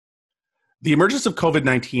The emergence of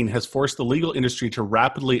COVID-19 has forced the legal industry to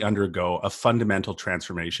rapidly undergo a fundamental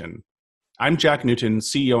transformation. I'm Jack Newton,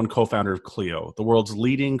 CEO and co-founder of Clio, the world's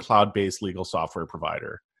leading cloud-based legal software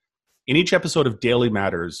provider. In each episode of Daily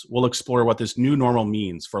Matters, we'll explore what this new normal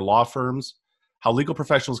means for law firms, how legal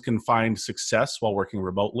professionals can find success while working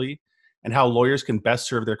remotely, and how lawyers can best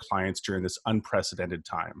serve their clients during this unprecedented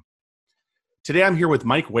time. Today, I'm here with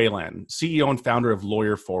Mike Wayland, CEO and founder of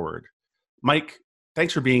Lawyer Forward. Mike,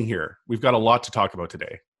 thanks for being here. We've got a lot to talk about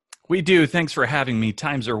today. We do. Thanks for having me.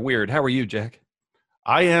 Times are weird. How are you, Jack?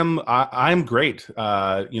 I'm great.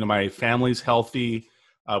 My family's healthy.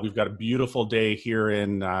 We've got a beautiful day here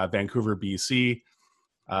in Vancouver, BC.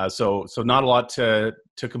 So not a lot to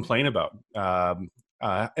complain about.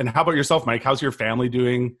 And how about yourself, Mike? How's your family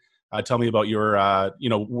doing? Tell me about your,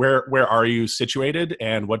 where are you situated,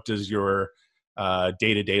 and what does your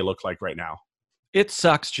day-to-day look like right now? It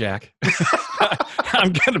sucks, Jack.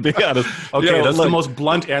 I'm going to be honest. Okay, that's the most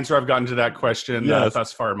blunt answer I've gotten to that question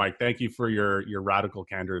thus far, Mike. Thank you for your radical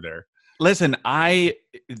candor there. Listen,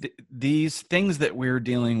 these things that we're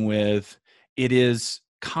dealing with, it is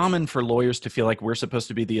common for lawyers to feel like we're supposed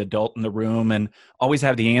to be the adult in the room and always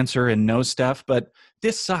have the answer and know stuff, but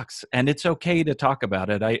this sucks, and it's okay to talk about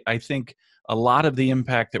it. I think a lot of the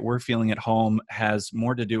impact that we're feeling at home has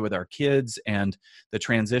more to do with our kids and the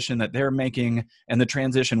transition that they're making and the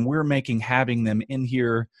transition we're making, having them in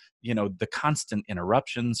here, the constant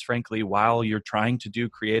interruptions, frankly, while you're trying to do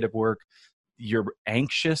creative work. You're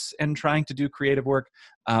anxious and trying to do creative work.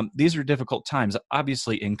 These are difficult times.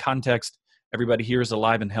 Obviously, in context, everybody here is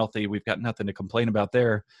alive and healthy. We've got nothing to complain about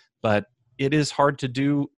there, but it is hard to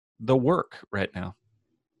do the work right now.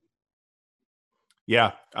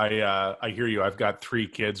 Yeah, I hear you. I've got 3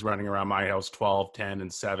 kids running around my house, 12, 10,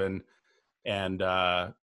 and 7. And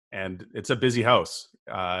it's a busy house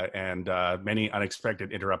and many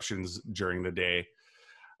unexpected interruptions during the day.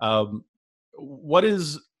 What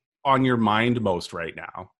is on your mind most right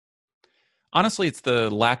now? Honestly, it's the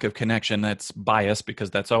lack of connection. That's biased because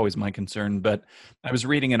that's always my concern. But I was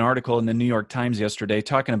reading an article in the New York Times yesterday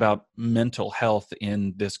talking about mental health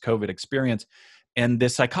in this COVID experience. And the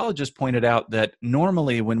psychologist pointed out that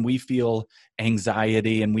normally when we feel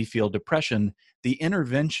anxiety and we feel depression, the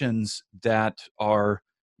interventions that are,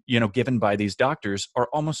 given by these doctors are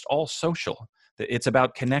almost all social. It's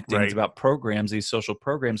about connecting. Right. It's about programs, these social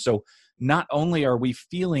programs. So not only are we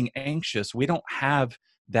feeling anxious, we don't have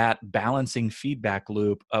that balancing feedback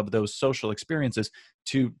loop of those social experiences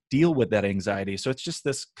to deal with that anxiety. So it's just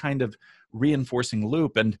this kind of reinforcing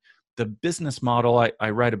loop. And the business model, I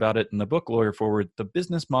write about it in the book, Lawyer Forward, the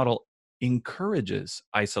business model encourages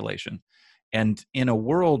isolation. And in a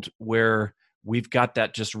world where we've got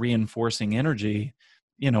that just reinforcing energy,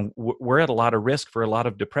 we're at a lot of risk for a lot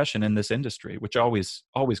of depression in this industry, which always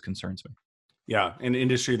concerns me. Yeah, an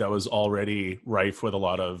industry that was already rife with a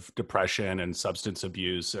lot of depression and substance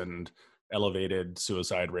abuse and elevated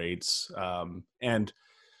suicide rates. What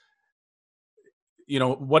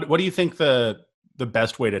do you think the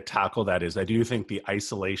best way to tackle that is? I do think the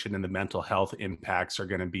isolation and the mental health impacts are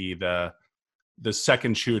going to be the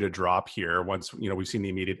second shoe to drop here once we've seen the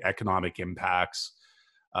immediate economic impacts.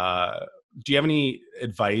 Do you have any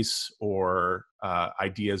advice or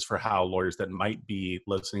ideas for how lawyers that might be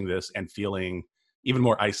listening to this and feeling even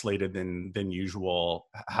more isolated than usual,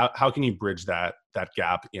 how can you bridge that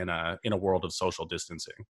gap in a world of social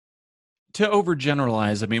distancing? To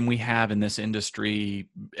overgeneralize, we have in this industry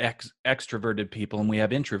extroverted people and we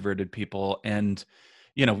have introverted people. And,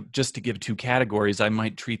 just to give 2 categories, I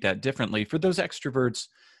might treat that differently. For those extroverts,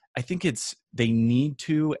 I think they need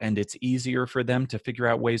to, and it's easier for them to figure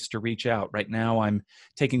out ways to reach out. Right now, I'm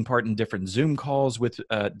taking part in different Zoom calls with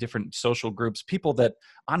different social groups, people that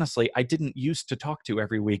honestly I didn't used to talk to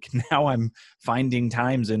every week. Now I'm finding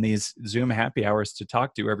times in these Zoom happy hours to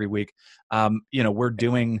talk to every week. We're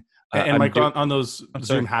doing. And Mike, on those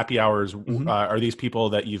Zoom happy hours, are these people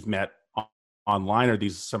that you've met online? Are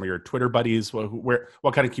these some of your Twitter buddies?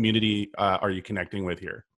 What kind of community are you connecting with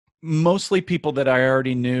here? Mostly people that I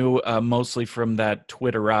already knew, mostly from that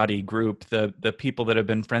Twitterati group, the people that have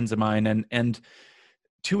been friends of mine. And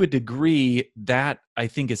to a degree, that I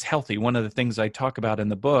think is healthy. One of the things I talk about in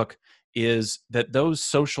the book is that those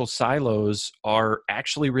social silos are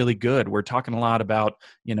actually really good. We're talking a lot about,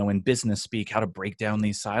 in business speak, how to break down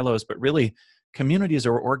these silos, but really communities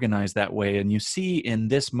are organized that way. And you see in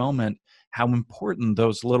this moment how important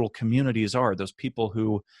those little communities are, those people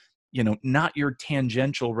who, not your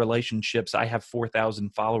tangential relationships. I have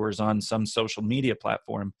 4,000 followers on some social media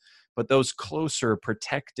platform, but those closer,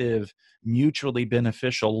 protective, mutually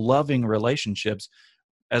beneficial, loving relationships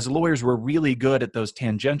as lawyers, we're really good at those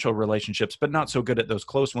tangential relationships, but not so good at those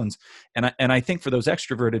close ones. And I think for those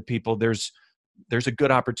extroverted people, there's a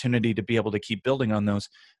good opportunity to be able to keep building on those.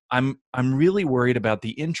 I'm really worried about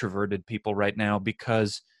the introverted people right now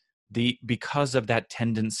because of that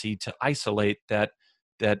tendency to isolate that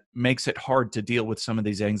makes it hard to deal with some of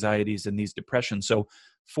these anxieties and these depressions. So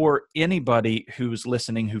for anybody who's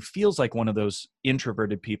listening who feels like one of those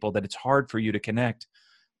introverted people, that it's hard for you to connect,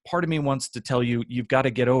 part of me wants to tell you, you've got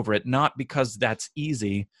to get over it, not because that's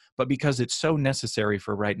easy, but because it's so necessary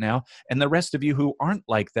for right now. And the rest of you who aren't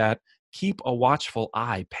like that, keep a watchful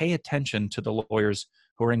eye, pay attention to the lawyers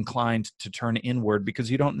who are inclined to turn inward, because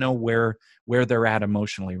you don't know where they're at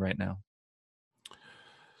emotionally right now.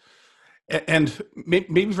 And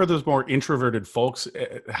maybe for those more introverted folks,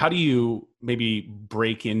 how do you maybe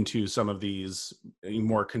break into some of these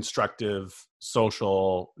more constructive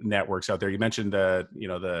social networks out there? You mentioned the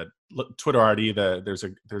Twitterati.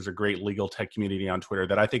 There's a great legal tech community on Twitter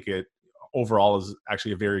that I think it overall is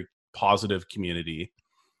actually a very positive community.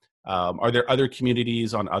 Are there other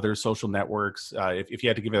communities on other social networks? If you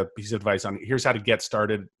had to give a piece of advice on here's how to get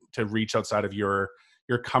started to reach outside of your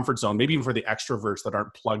comfort zone, maybe even for the extroverts that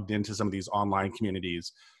aren't plugged into some of these online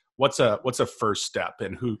communities, what's a first step,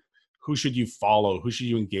 and who should you follow? Who should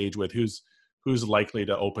you engage with? Who's likely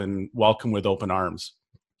to welcome with open arms?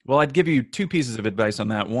 Well, I'd give you two pieces of advice on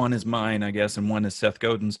that. One is mine, I guess, and one is Seth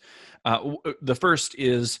Godin's. The first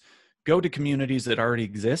is go to communities that already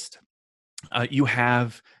exist. You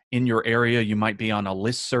have in your area, you might be on a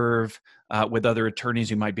listserv with other attorneys.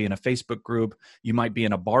 You might be in a Facebook group. You might be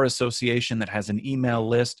in a bar association that has an email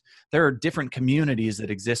list. There are different communities that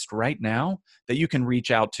exist right now that you can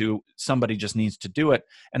reach out to. Somebody just needs to do it.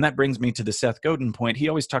 And that brings me to the Seth Godin point. He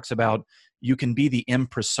always talks about you can be the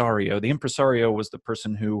impresario. The impresario was the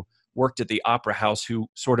person who worked at the Opera House who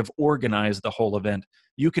sort of organized the whole event.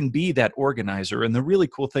 You can be that organizer. And the really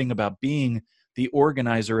cool thing about being the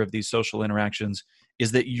organizer of these social interactions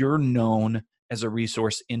is that you're known as a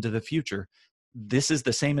resource into the future. This is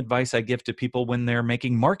the same advice I give to people when they're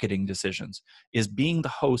making marketing decisions, is being the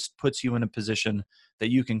host puts you in a position that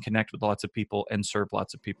you can connect with lots of people and serve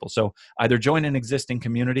lots of people. So either join an existing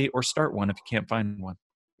community or start one if you can't find one.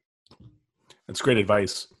 That's great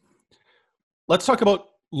advice. Let's talk about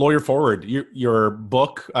Lawyer Forward, your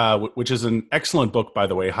book, which is an excellent book, by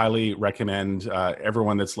the way. Highly recommend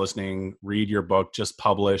everyone that's listening read your book. Just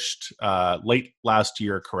published late last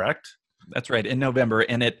year, correct? That's right, in November.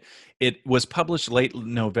 And it was published late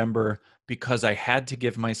November because I had to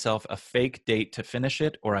give myself a fake date to finish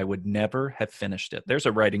it, or I would never have finished it. There's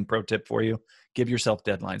a writing pro tip for you. Give yourself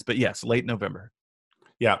deadlines. But yes, late November.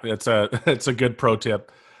 Yeah, it's a good pro tip.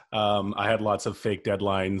 I had lots of fake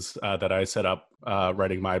deadlines that I set up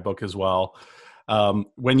writing my book as well.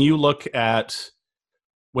 When you look at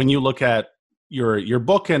your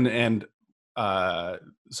book and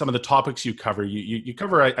some of the topics you cover, you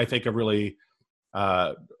cover, I think, a really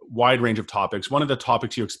wide range of topics. One of the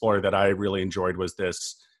topics you explore that I really enjoyed was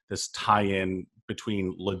this tie-in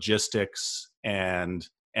between logistics and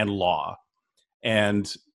law.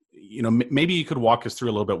 And maybe you could walk us through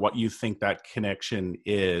a little bit what you think that connection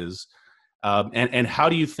is, and how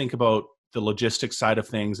do you think about the logistics side of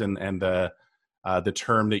things and the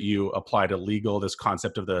term that you apply to legal, this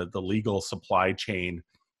concept of the legal supply chain.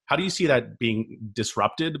 How do you see that being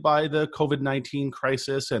disrupted by the COVID-19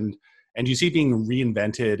 crisis, and do you see it being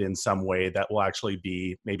reinvented in some way that will actually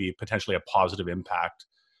be maybe potentially a positive impact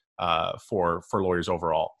for lawyers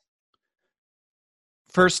overall?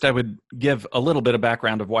 First, I would give a little bit of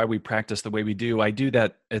background of why we practice the way we do. I do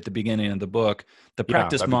that at the beginning of the book. The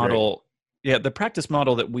practice model, the practice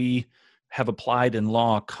model that we have applied in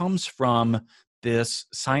law comes from this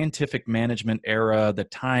scientific management era, the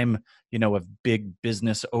time, of big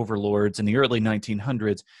business overlords in the early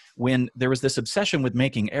 1900s, when there was this obsession with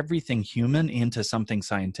making everything human into something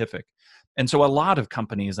scientific. And so a lot of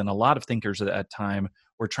companies and a lot of thinkers at that time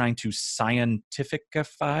were trying to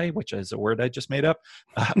scientificify, which is a word I just made up,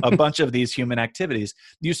 a bunch of these human activities.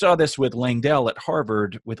 You saw this with Langdell at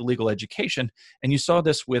Harvard with legal education, and you saw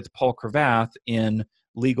this with Paul Cravath in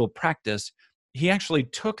legal practice. He actually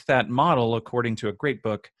took that model, according to a great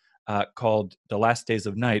book called The Last Days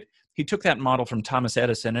of Night. He took that model from Thomas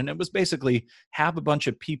Edison, and it was basically have a bunch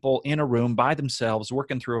of people in a room by themselves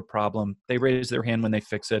working through a problem. They raise their hand when they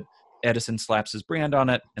fix it. Edison slaps his brand on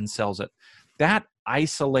it and sells it. That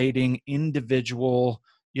isolating individual,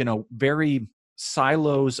 very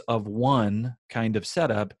silos of one kind of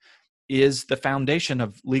setup is the foundation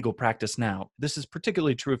of legal practice now. This is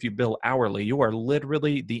particularly true if you bill hourly. You are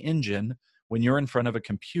literally the engine when you're in front of a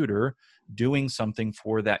computer doing something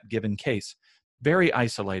for that given case. very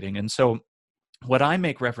isolating. And so what I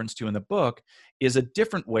make reference to in the book is a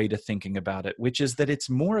different way to thinking about it, which is that it's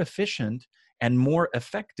more efficient and more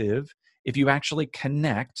effective if you actually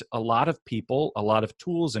connect a lot of people, a lot of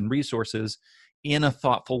tools and resources in a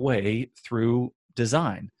thoughtful way through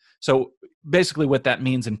design. So basically what that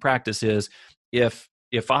means in practice is if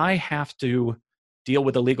I have to deal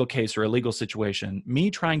with a legal case or a legal situation,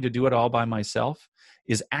 me trying to do it all by myself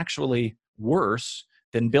is actually worse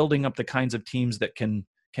than building up the kinds of teams that can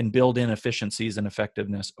build in efficiencies and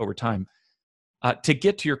effectiveness over time. To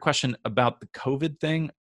get to your question about the COVID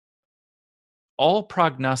thing, all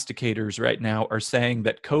prognosticators right now are saying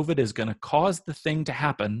that COVID is going to cause the thing to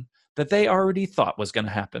happen that they already thought was going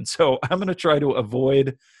to happen. So I'm going to try to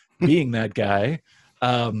avoid being that guy.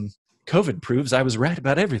 COVID proves I was right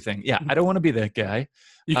about everything. Yeah, I don't want to be that guy.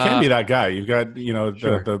 You can be that guy. You've got,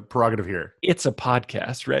 Sure. the prerogative here. It's a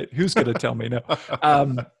podcast, right? Who's going to tell me no?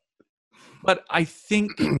 But I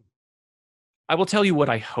think I will tell you what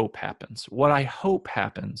I hope happens. What I hope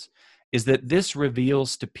happens is that this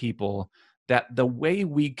reveals to people that the way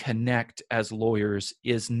we connect as lawyers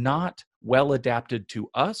is not well adapted to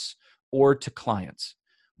us or to clients.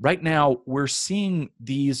 Right now, we're seeing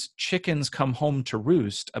these chickens come home to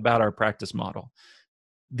roost about our practice model.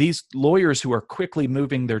 These lawyers who are quickly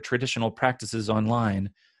moving their traditional practices online,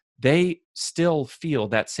 they still feel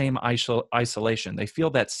that same isolation. They feel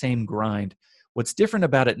that same grind. What's different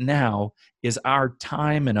about it now is our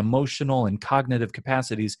time and emotional and cognitive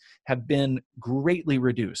capacities have been greatly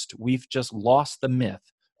reduced. We've just lost the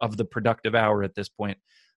myth of the productive hour at this point.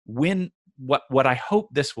 What I hope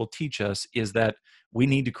this will teach us is that we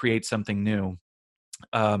need to create something new.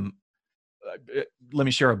 Let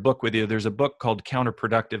me share a book with you. There's a book called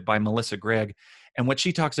Counterproductive by Melissa Gregg. And what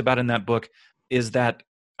she talks about in that book is that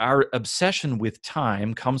our obsession with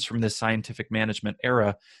time comes from this scientific management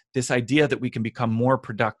era, this idea that we can become more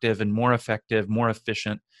productive and more effective, more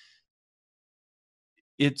efficient.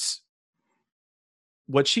 It's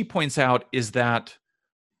what she points out is that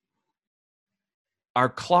our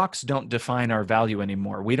clocks don't define our value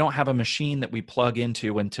anymore. We don't have a machine that we plug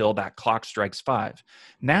into until that clock strikes 5.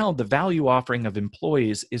 Now the value offering of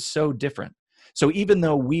employees is so different. So even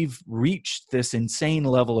though we've reached this insane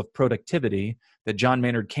level of productivity that John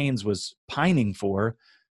Maynard Keynes was pining for,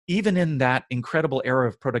 even in that incredible era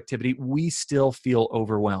of productivity, we still feel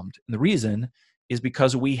overwhelmed. And the reason is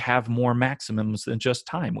because we have more maximums than just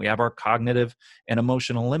time. We have our cognitive and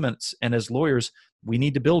emotional limits. And as lawyers, we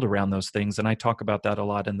need to build around those things. And I talk about that a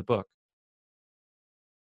lot in the book.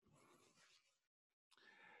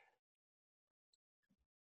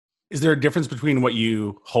 Is there a difference between what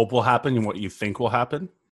you hope will happen and what you think will happen?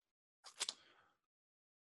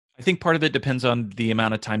 I think part of it depends on the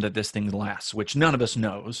amount of time that this thing lasts, which none of us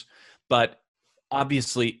knows. But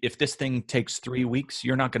obviously, if this thing takes 3 weeks,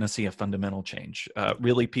 you're not going to see a fundamental change.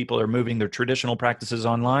 Really, people are moving their traditional practices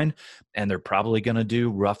online, and they're probably going to do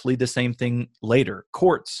roughly the same thing later.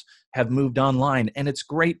 Courts have moved online, and it's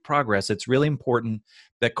great progress. It's really important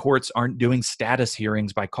that courts aren't doing status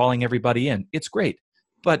hearings by calling everybody in. It's great.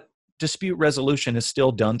 But dispute resolution is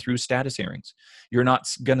still done through status hearings. You're not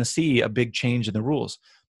going to see a big change in the rules.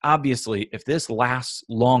 Obviously, if this lasts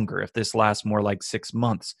longer, if this lasts more like 6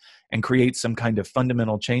 months and creates some kind of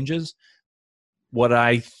fundamental changes, what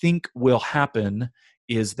I think will happen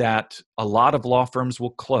is that a lot of law firms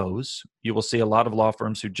will close. You will see a lot of law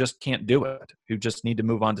firms who just can't do it, who just need to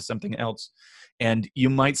move on to something else. And you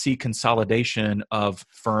might see consolidation of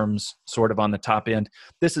firms sort of on the top end.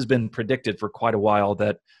 This has been predicted for quite a while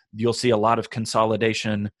that you'll see a lot of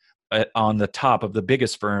consolidation on the top of the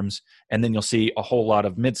biggest firms, and then you'll see a whole lot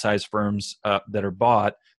of mid-sized firms that are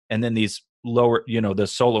bought, and then these lower, the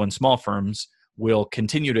solo and small firms will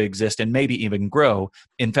continue to exist and maybe even grow.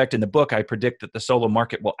 In fact, in the book, I predict that the solo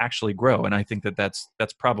market will actually grow, and I think that that's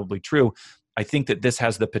probably true. I think that this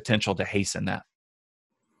has the potential to hasten that.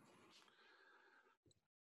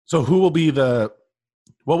 So what will be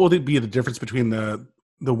the difference between the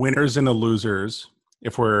winners and the losers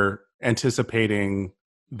if we're anticipating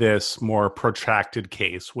this more protracted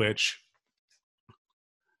case, which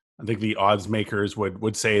I think the odds makers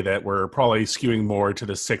would say that we're probably skewing more to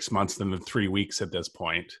the 6 months than the 3 weeks at this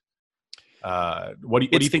point. What do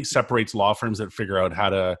you think separates law firms that figure out how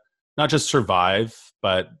to not just survive,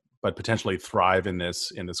 but potentially thrive in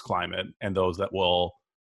this climate, and those that will,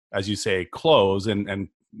 as you say, close and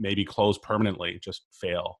maybe close permanently, just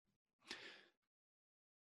fail?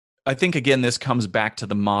 I think, again, this comes back to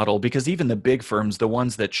the model, because even the big firms, the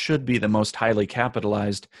ones that should be the most highly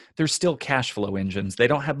capitalized, they're still cash flow engines. They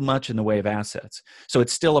don't have much in the way of assets. So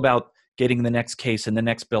it's still about getting the next case and the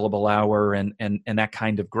next billable hour and that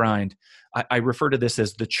kind of grind. I refer to this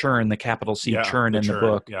as the churn, the capital C churn in the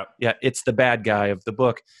book. Yeah. Yeah, it's the bad guy of the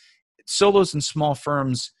book. Solos and small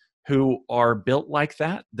firms who are built like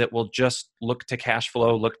that will just look to cash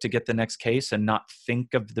flow, look to get the next case and not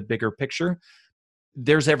think of the bigger picture,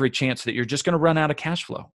 there's every chance that you're just going to run out of cash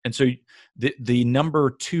flow. And so the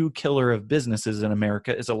number 2 killer of businesses in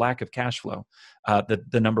America is a lack of cash flow.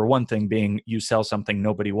 The number 1 thing being you sell something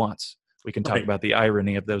nobody wants. We can talk about the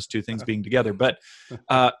irony of those two things being together. But,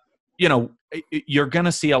 you're going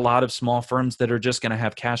to see a lot of small firms that are just going to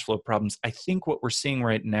have cash flow problems. I think what we're seeing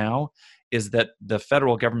right now is that the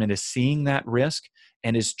federal government is seeing that risk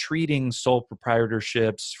and is treating sole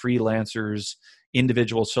proprietorships, freelancers,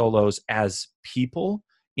 individual solos as people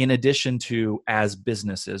in addition to as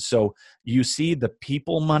businesses. So you see the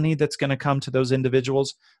people money that's going to come to those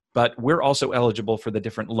individuals, but we're also eligible for the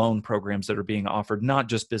different loan programs that are being offered, not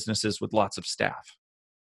just businesses with lots of staff.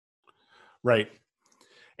 Right.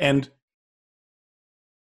 And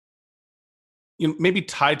maybe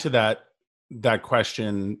tied to that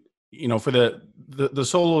question, for the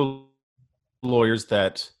solo lawyers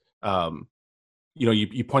that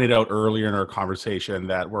you pointed out earlier in our conversation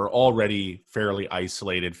that we're already fairly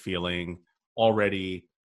isolated, feeling already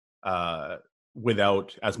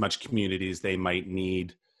without as much community as they might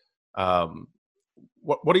need.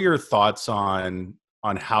 What are your thoughts on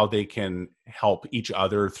how they can help each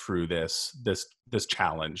other through this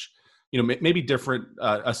challenge? Maybe different,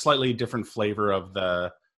 a slightly different flavor of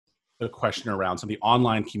the question around some of the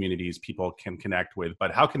online communities people can connect with,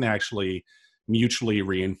 but how can they actually mutually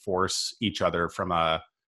reinforce each other from a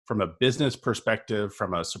business perspective,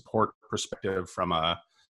 from a support perspective, from a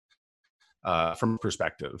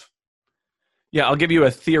perspective? Yeah, I'll give you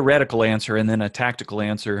a theoretical answer and then a tactical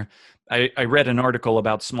answer. I read an article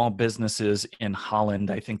about small businesses in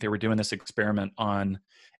Holland. I think they were doing this experiment on,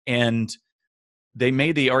 and they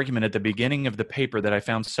made the argument at the beginning of the paper that I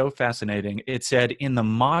found so fascinating. It said, in the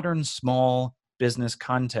modern small business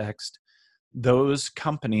context, those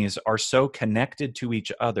companies are so connected to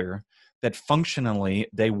each other that functionally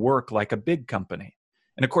they work like a big company.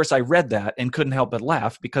 And of course, I read that and couldn't help but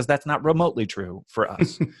laugh because that's not remotely true for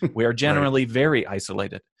us. We are generally very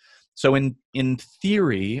isolated. So in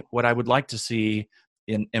theory, what I would like to see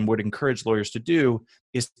and would encourage lawyers to do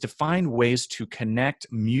is to find ways to connect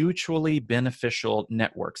mutually beneficial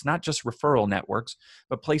networks, not just referral networks,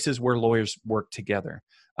 but places where lawyers work together.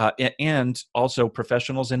 And also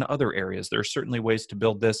professionals in other areas. There are certainly ways to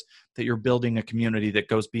build this, that you're building a community that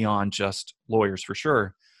goes beyond just lawyers for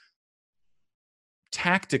sure.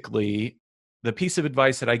 Tactically, the piece of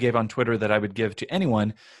advice that I gave on Twitter that I would give to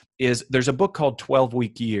anyone is there's a book called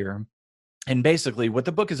 12-Week Year. And basically what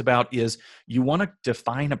the book is about is you want to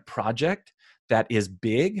define a project that is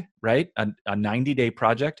big, right? A 90-day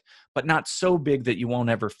project, but not so big that you won't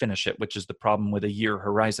ever finish it, which is the problem with a year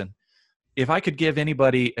horizon. If I could give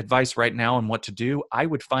anybody advice right now on what to do, I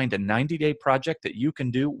would find a 90-day project that you can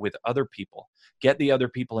do with other people. Get the other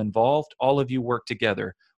people involved. All of you work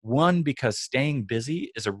together. 1, because staying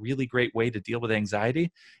busy is a really great way to deal with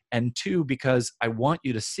anxiety. And 2, because I want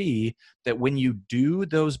you to see that when you do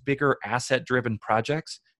those bigger asset-driven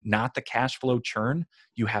projects, not the cash flow churn,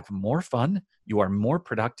 you have more fun, you are more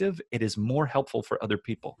productive, it is more helpful for other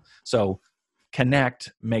people. So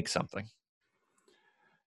connect, make something.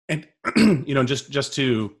 And just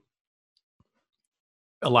to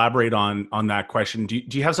elaborate on that question, do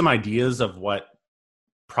you have some ideas of what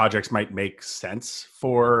projects might make sense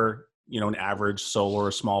for an average solo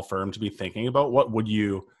or small firm to be thinking about? What would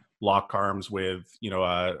you lock arms with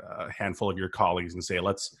a handful of your colleagues and say,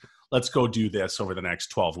 let's go do this over the next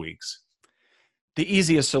 12 weeks? The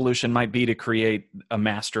easiest solution might be to create a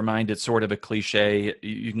mastermind. It's sort of a cliche.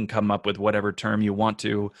 You can come up with whatever term you want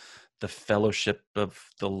to. The Fellowship of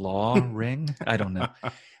the Law Ring? I don't know.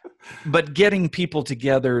 But getting people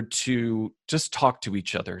together to just talk to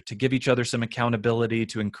each other, to give each other some accountability,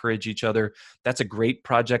 to encourage each other, that's a great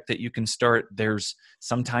project that you can start.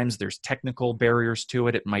 Sometimes there's technical barriers to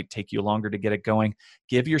it. It might take you longer to get it going.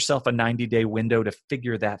 Give yourself a 90-day window to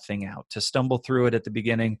figure that thing out, to stumble through it at the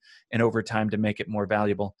beginning and over time to make it more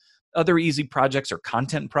valuable. Other easy projects are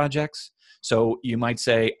content projects. So you might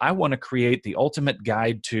say, I want to create the ultimate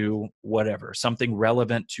guide to whatever, something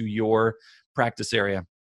relevant to your practice area.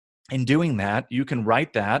 In doing that, you can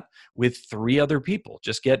write that with 3 other people.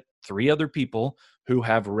 Just get 3 other people who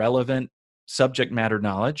have relevant subject matter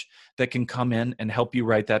knowledge that can come in and help you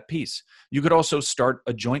write that piece. You could also start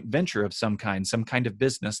a joint venture of some kind of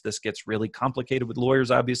business. This gets really complicated with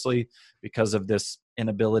lawyers, obviously, because of this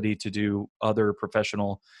inability to do other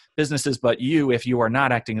professional businesses. But you, if you are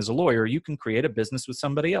not acting as a lawyer, you can create a business with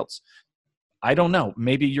somebody else. I don't know.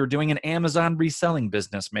 Maybe you're doing an Amazon reselling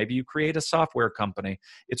business. Maybe you create a software company.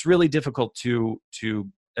 It's really difficult to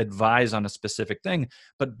advise on a specific thing,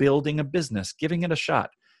 but building a business, giving it a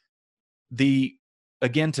shot.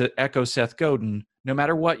 Again, to echo Seth Godin, no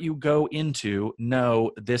matter what you go into,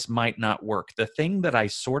 no, this might not work. The thing that I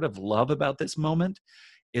sort of love about this moment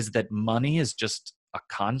is that money is just a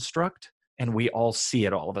construct, and we all see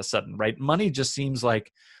it all of a sudden, right? Money just seems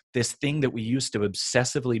like this thing that we used to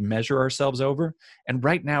obsessively measure ourselves over. And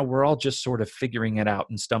right now we're all just sort of figuring it out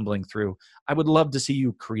and stumbling through. I would love to see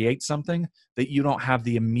you create something that you don't have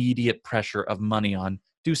the immediate pressure of money on.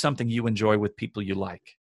 Do something you enjoy with people you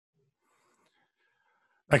like.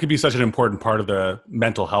 That could be such an important part of the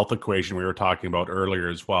mental health equation we were talking about earlier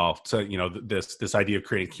as well. So, this idea of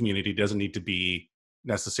creating community doesn't need to be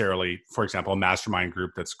necessarily, for example, a mastermind group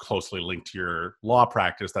that's closely linked to your law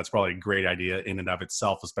practice. That's probably a great idea in and of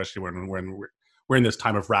itself, especially when we're in this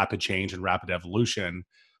time of rapid change and rapid evolution.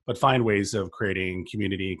 But find ways of creating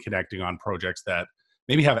community and connecting on projects that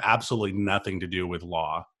maybe have absolutely nothing to do with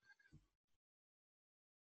law.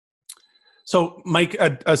 So, Mike,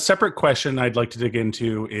 a separate question I'd like to dig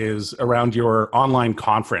into is around your online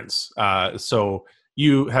conference. So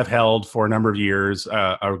you have held for a number of years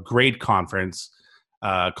a great conference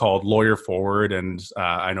called Lawyer Forward, and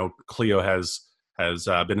I know Clio has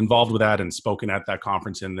been involved with that and spoken at that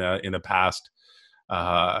conference in the past.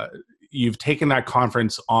 You've taken that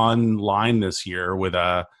conference online this year with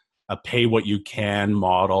a pay what you can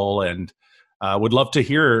model, and would love to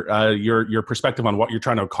hear your perspective on what you're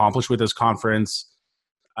trying to accomplish with this conference,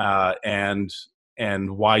 and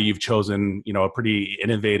why you've chosen a pretty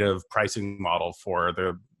innovative pricing model for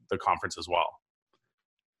the conference as well.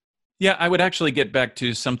 Yeah, I would actually get back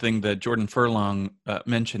to something that Jordan Furlong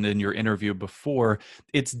mentioned in your interview before.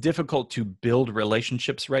 It's difficult to build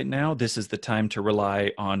relationships right now. This is the time to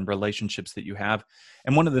rely on relationships that you have.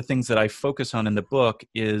 And one of the things that I focus on in the book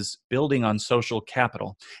is building on social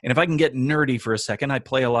capital. And if I can get nerdy for a second, I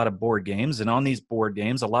play a lot of board games. And on these board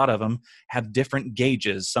games, a lot of them have different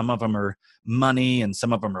gauges. Some of them are money, and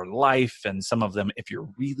some of them are life. And some of them, if you're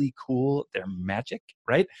really cool, they're magic,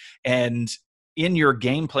 right? And in your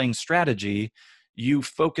game playing strategy, you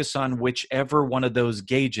focus on whichever one of those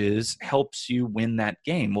gauges helps you win that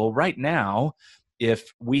game. Well, right now,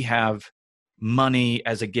 if we have money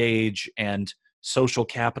as a gauge and social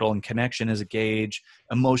capital and connection as a gauge,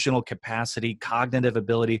 emotional capacity, cognitive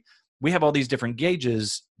ability, we have all these different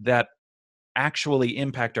gauges that actually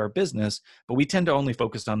impact our business, but we tend to only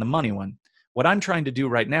focus on the money one. What I'm trying to do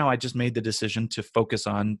right now, I just made the decision to focus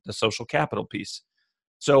on the social capital piece.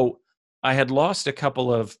 So I had lost a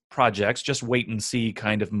couple of projects, just wait and see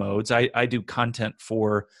kind of modes. I do content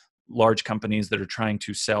for large companies that are trying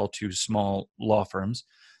to sell to small law firms.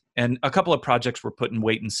 And a couple of projects were put in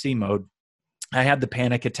wait and see mode. I had the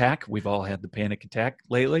panic attack. We've all had the panic attack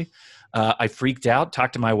lately. I freaked out,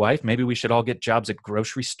 talked to my wife. Maybe we should all get jobs at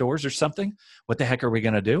grocery stores or something. What the heck are we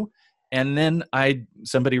going to do? And then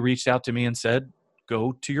somebody reached out to me and said,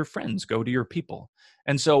 go to your friends, go to your people.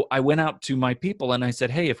 And so I went out to my people and I said,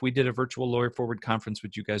 hey, if we did a virtual Lawyer Forward conference,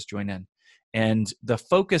 would you guys join in? And the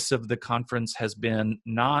focus of the conference has been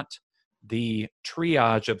not the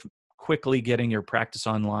triage of quickly getting your practice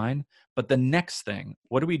online, but the next thing.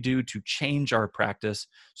 What do we do to change our practice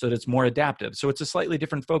so that it's more adaptive? So it's a slightly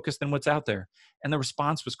different focus than what's out there. And the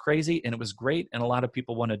response was crazy, and it was great, and a lot of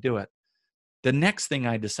people want to do it. The next thing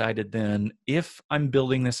I decided then, if I'm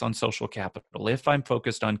building this on social capital, if I'm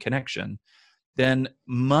focused on connection, then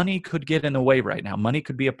money could get in the way right now. Money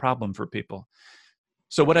could be a problem for people.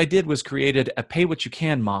 So what I did was created a pay what you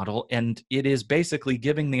can model, and it is basically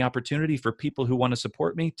giving the opportunity for people who want to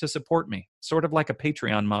support me, sort of like a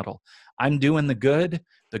Patreon model. I'm doing the good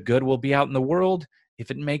will be out in the world.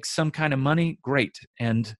 If it makes some kind of money, great.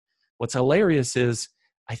 And what's hilarious is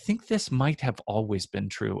I think this might have always been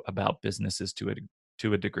true about businesses to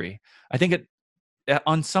a degree. I think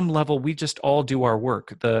on some level, we just all do our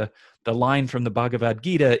work. The line from the Bhagavad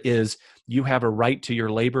Gita is, you have a right to your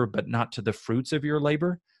labor, but not to the fruits of your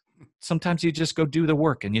labor. Sometimes you just go do the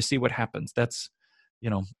work and you see what happens. That's,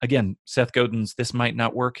 again, Seth Godin's, this might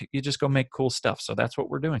not work. You just go make cool stuff. So that's what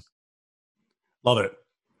we're doing. Love it.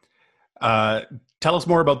 Tell us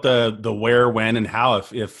more about the where, when, and how.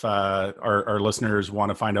 If our listeners want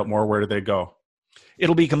to find out more, where do they go?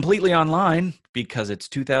 It'll be completely online because it's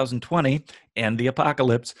 2020 and the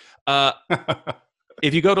apocalypse.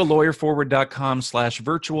 If you go to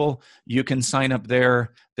lawyerforward.com/virtual, you can sign up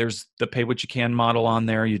there. There's the pay what you can model on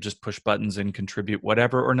there. You just push buttons and contribute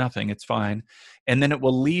whatever or nothing. It's fine. And then it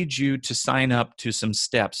will lead you to sign up to some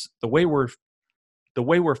steps. The way we're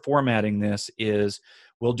formatting this is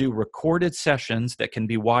we'll do recorded sessions that can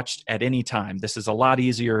be watched at any time. This is a lot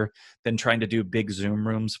easier than trying to do big Zoom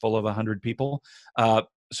rooms full of 100 people.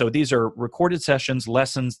 So these are recorded sessions,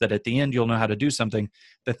 lessons that at the end you'll know how to do something.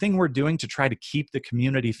 The thing we're doing to try to keep the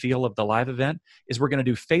community feel of the live event is we're going to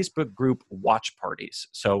do Facebook group watch parties.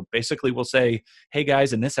 So basically we'll say, hey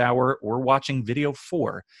guys, in this hour, we're watching video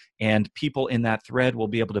 4, and people in that thread will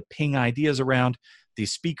be able to ping ideas around. The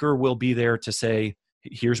speaker will be there to say,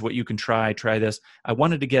 here's what you can try this. I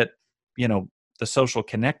wanted to get, the social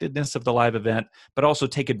connectedness of the live event, but also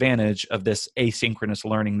take advantage of this asynchronous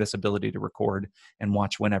learning, this ability to record and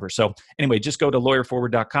watch whenever. So anyway, just go to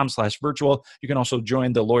lawyerforward.com/virtual. You can also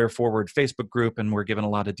join the Lawyer Forward Facebook group, and we're given a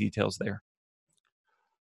lot of details there.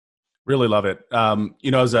 Really love it.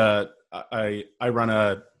 As I run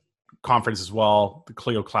a conference as well, the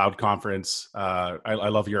Clio Cloud Conference. I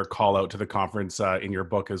love your call out to the conference in your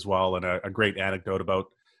book as well, and a great anecdote about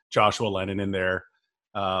Joshua Lennon in there.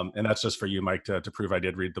 And that's just for you, Mike, to prove I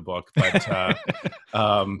did read the book. But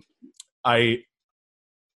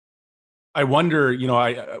I wonder,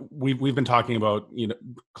 we've been talking about,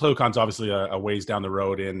 ClioCon's obviously a ways down the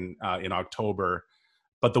road in October,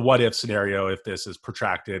 but the what if scenario, if this is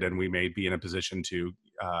protracted and we may be in a position to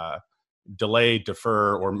delay,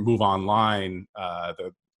 defer, or move online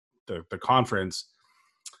the conference.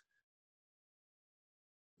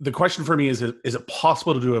 The question for me is it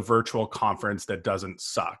possible to do a virtual conference that doesn't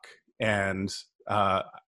suck? And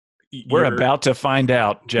we're about to find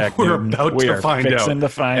out, Jack. We're about to find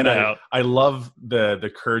out. I love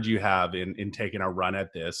the courage you have in taking a run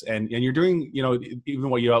at this, and you're doing, even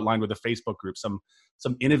what you outlined with the Facebook group, some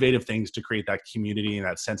innovative things to create that community and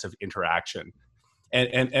that sense of interaction.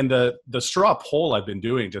 And the straw poll I've been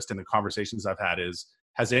doing just in the conversations I've had is,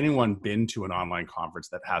 has anyone been to an online conference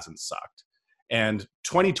that hasn't sucked? And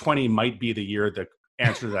 2020 might be the year the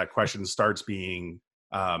answer to that question starts being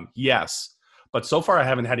yes. But so far I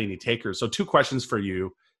haven't had any takers. So 2 questions for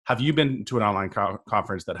you. Have you been to an online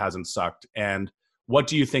conference that hasn't sucked? And what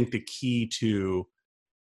do you think the key to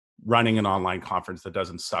running an online conference that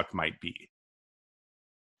doesn't suck might be?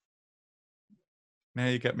 Now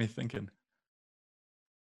you got me thinking.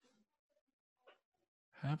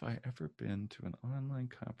 Have I ever been to an online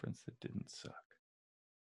conference that didn't suck?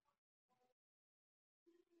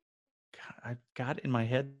 God, I've got in my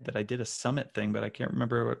head that I did a summit thing, but I can't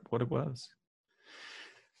remember what it was.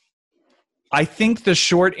 I think the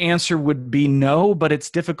short answer would be no, but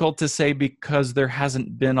it's difficult to say because there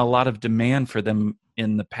hasn't been a lot of demand for them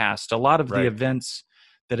in the past. A lot of the events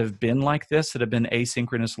that have been like this, that have been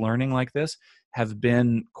asynchronous learning like this, have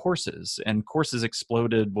been courses, and courses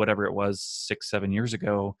exploded, whatever it was, 6-7 years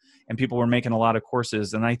ago, and people were making a lot of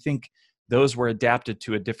courses. And I think those were adapted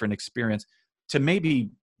to a different experience. To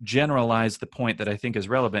maybe generalize the point that I think is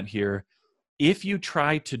relevant here, if you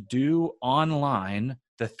try to do online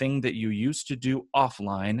the thing that you used to do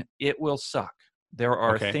offline, it will suck. There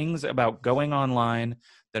are things about going online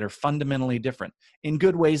that are fundamentally different in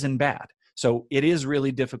good ways and bad. So it is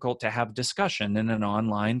really difficult to have discussion in an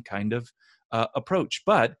online kind of approach,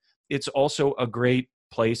 but it's also a great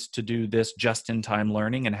place to do this just-in-time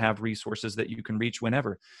learning and have resources that you can reach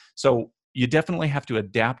whenever. So you definitely have to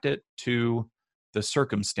adapt it to the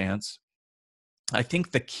circumstance. I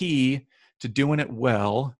think the key to doing it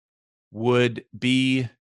well would be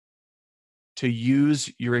to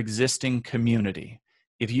use your existing community.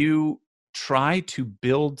 If you try to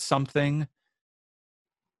build something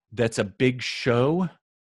that's a big show,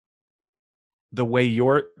 the way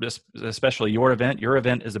especially your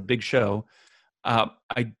event is a big show,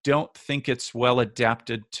 I don't think it's well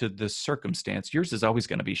adapted to the circumstance. Yours is always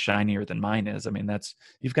going to be shinier than mine is. I mean,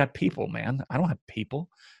 you've got people, man. I don't have people.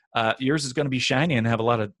 Yours is going to be shiny and have a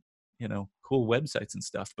lot of, cool websites and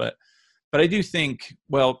stuff. But I do think,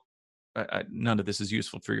 well, none of this is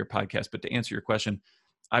useful for your podcast, but to answer your question,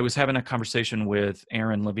 I was having a conversation with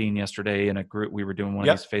Erin Levine yesterday in a group. We were doing one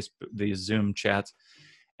of these Zoom chats,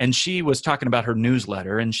 and she was talking about her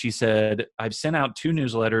newsletter. And she said, I've sent out 2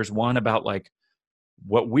 newsletters, one about like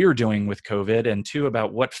what we're doing with COVID, and 2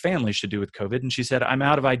 about what families should do with COVID. And she said, I'm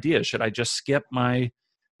out of ideas. Should I just skip my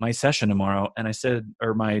session tomorrow? And I said,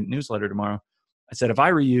 or my newsletter tomorrow. I said, if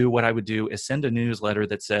I were you, what I would do is send a newsletter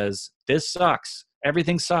that says, this sucks.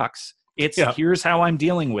 Everything sucks. It's Yeah. here's how I'm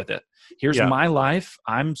dealing with it. Here's Yeah. my life.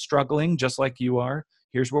 I'm struggling just like you are.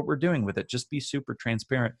 Here's what we're doing with it. Just be super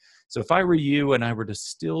transparent. So if I were you and I were to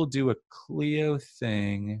still do a Clio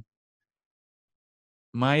thing,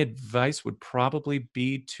 my advice would probably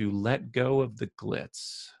be to let go of the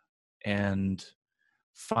glitz and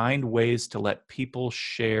find ways to let people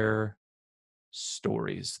share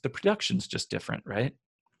stories. The production's just different, right?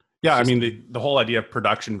 Yeah, It's I just mean the whole idea of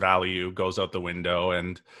production value goes out the window,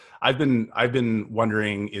 and I've been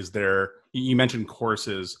wondering, is there? You mentioned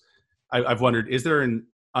courses. I've wondered, is there an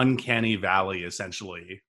uncanny valley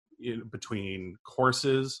essentially between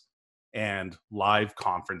courses and live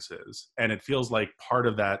conferences? And it feels like part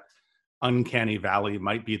of that uncanny valley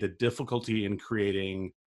might be the difficulty in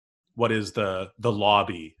creating what is the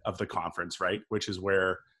lobby of the conference, right? Which is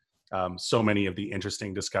where so many of the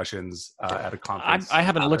interesting discussions at a conference I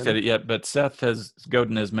haven't looked at happen. it yet, but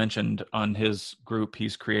Godin has mentioned on his group,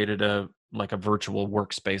 he's created a virtual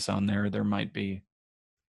workspace on there. There might be,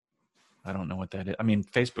 I don't know what that is. I mean,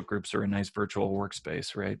 Facebook groups are a nice virtual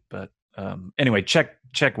workspace, right? But anyway, check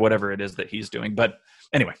whatever it is that he's doing. But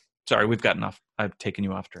anyway, sorry, I've taken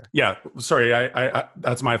you off track. Yeah, sorry, I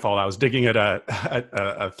that's my fault. I was digging at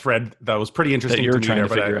a thread that was pretty interesting That you're to me trying there,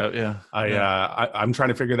 to but figure out, yeah. I'm trying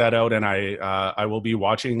to figure that out, and I will be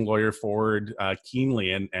watching Lawyer Forward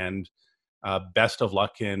keenly, and best of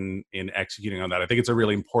luck in executing on that. I think it's a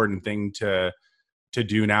really important thing to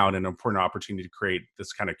do now, and an important opportunity to create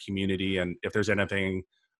this kind of community. And if there's anything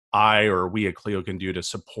I or we at Clio can do to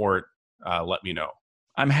support, let me know.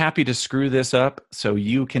 I'm happy to screw this up so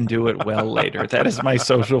you can do it well later. That is my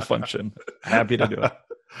social function. Happy to do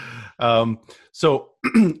it. So,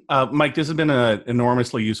 Mike, this has been an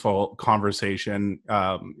enormously useful conversation.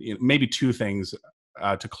 Maybe two things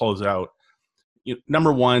to close out.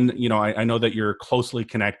 Number one, I know that you're closely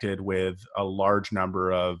connected with a large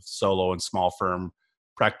number of solo and small firm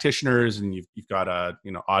practitioners, and you've got a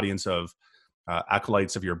audience of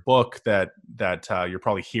acolytes of your book that you're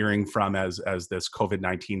probably hearing from as this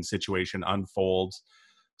COVID-19 situation unfolds.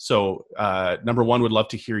 So, number one, would love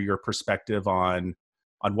to hear your perspective on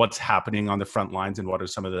what's happening on the front lines, and what are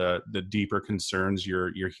some of the deeper concerns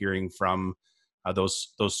you're hearing from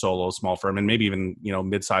those solo, small firm, and maybe even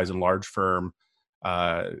mid-size and large firm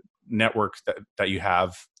network that you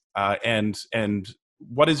have, and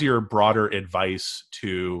what is your broader advice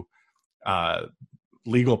to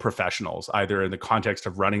legal professionals, either in the context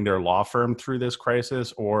of running their law firm through this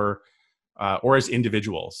crisis, or as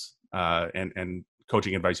individuals, and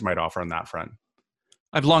coaching advice you might offer on that front?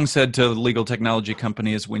 I've long said to legal technology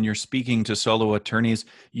companies, when you're speaking to solo attorneys,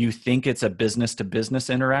 you think it's a business to business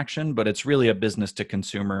interaction, but it's really a business to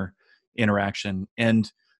consumer interaction.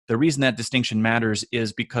 And the reason that distinction matters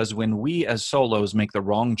is because when we as solos make the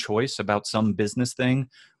wrong choice about some business thing,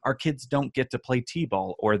 our kids don't get to play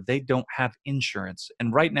t-ball, or they don't have insurance.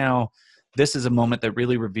 And right now, this is a moment that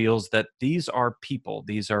really reveals that these are people,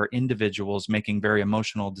 these are individuals making very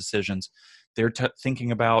emotional decisions. They're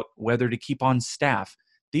thinking about whether to keep on staff.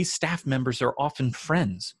 These staff members are often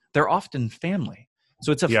friends. They're often family.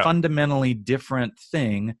 So it's a fundamentally different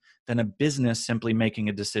thing than a business simply making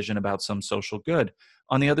a decision about some social good.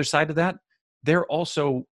 On the other side of that, they're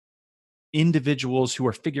also individuals who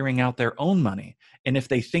are figuring out their own money. And if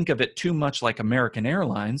they think of it too much like American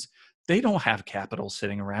Airlines, they don't have capital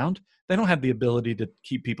sitting around. They don't have the ability to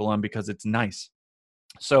keep people on because it's nice.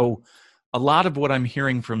 So a lot of what I'm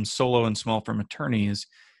hearing from solo and small firm attorneys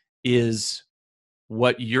is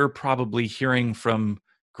what you're probably hearing from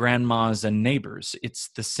grandmas and neighbors. It's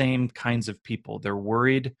the same kinds of people. They're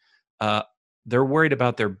worried. They're worried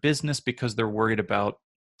about their business because they're worried about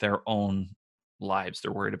their own lives.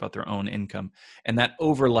 They're worried about their own income. And that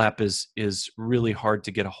overlap is really hard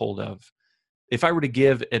to get a hold of. If I were to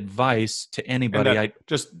give advice to anybody,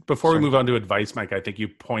 just before we move on to advice, Mike, I think you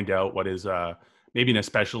point out what is maybe an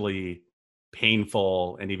especially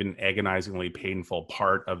painful and even agonizingly painful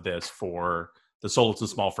part of this for the solos and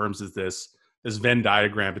small firms is this Venn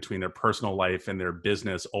diagram between their personal life and their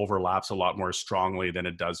business overlaps a lot more strongly than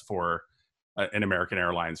it does for an American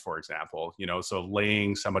Airlines, for example. So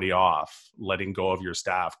laying somebody off, letting go of your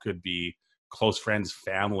staff could be close friends,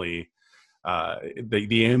 family.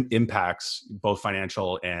 The impacts, both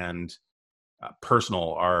financial and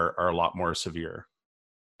personal, are a lot more severe.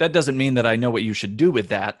 That doesn't mean that I know what you should do with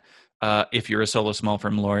that if you're a solo small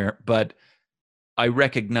firm lawyer, but I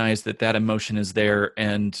recognize that emotion is there,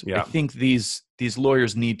 and I think these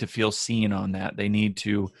lawyers need to feel seen on that. They need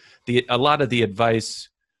to. A lot of the advice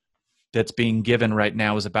that's being given right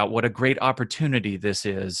now is about what a great opportunity this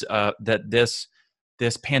is. That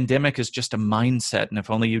this pandemic is just a mindset, and if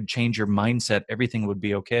only you'd change your mindset, everything would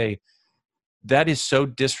be okay. that is so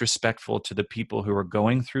disrespectful to the people who are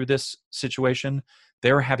going through this situation.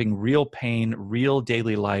 They're having real pain, real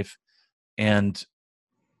daily life. And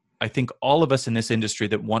I think all of us in this industry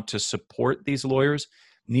that want to support these lawyers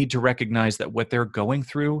need to recognize that what they're going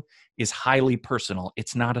through is highly personal.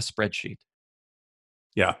 It's not a spreadsheet.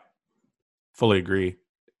 Yeah, fully agree.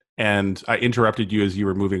 And I interrupted you as you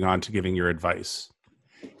were moving on to giving your advice.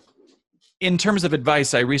 In terms of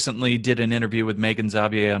advice, I recently did an interview with Megan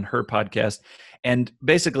Xavier on her podcast and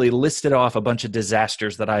basically listed off a bunch of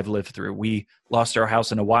disasters that I've lived through. We lost our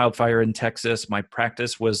house in a wildfire in Texas. My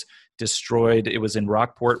practice was destroyed. It was in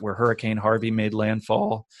Rockport where Hurricane Harvey made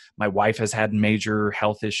landfall. My wife has had major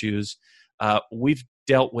health issues. We've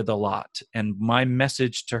dealt with a lot. And my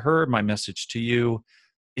message to her, my message to you,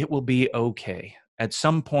 it will be okay. At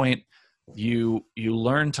some point, you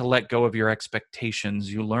learn to let go of your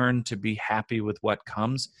expectations. You learn to be happy with what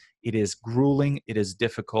comes. It is grueling. It is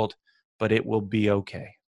difficult, but it will be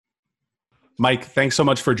okay. Mike, thanks so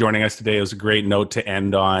much for joining us today. It was a great note to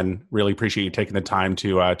end on. Really appreciate you taking the time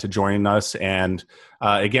to join us. And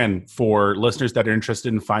again, for listeners that are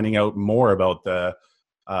interested in finding out more about the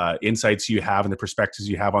insights you have and the perspectives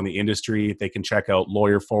you have on the industry, they can check out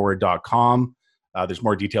lawyerforward.com. There's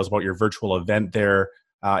more details about your virtual event there.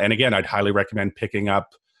 And again, I'd highly recommend picking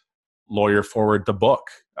up Lawyer Forward, the book.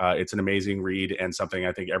 It's an amazing read and something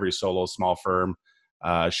I think every solo small firm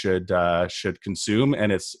should consume.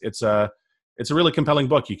 And it's a really compelling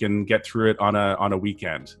book. You can get through it on a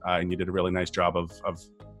weekend, and you did a really nice job of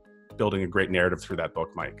building a great narrative through that book,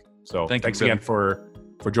 Mike. So thanks again for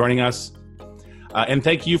joining us. And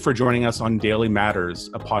thank you for joining us on Daily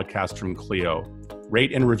Matters, a podcast from Clio.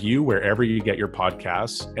 Rate and review wherever you get your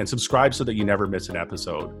podcasts, and subscribe so that you never miss an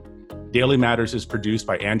episode. Daily Matters is produced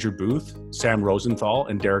by Andrew Booth, Sam Rosenthal,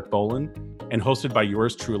 and Derek Bolin, and hosted by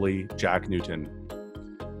yours truly, Jack Newton.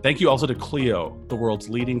 Thank you also to Clio, the world's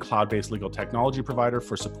leading cloud-based legal technology provider,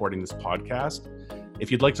 for supporting this podcast.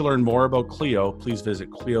 If you'd like to learn more about Clio, please visit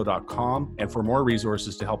clio.com. And for more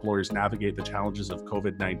resources to help lawyers navigate the challenges of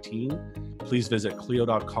COVID-19, please visit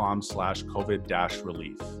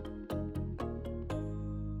clio.com/COVID-relief.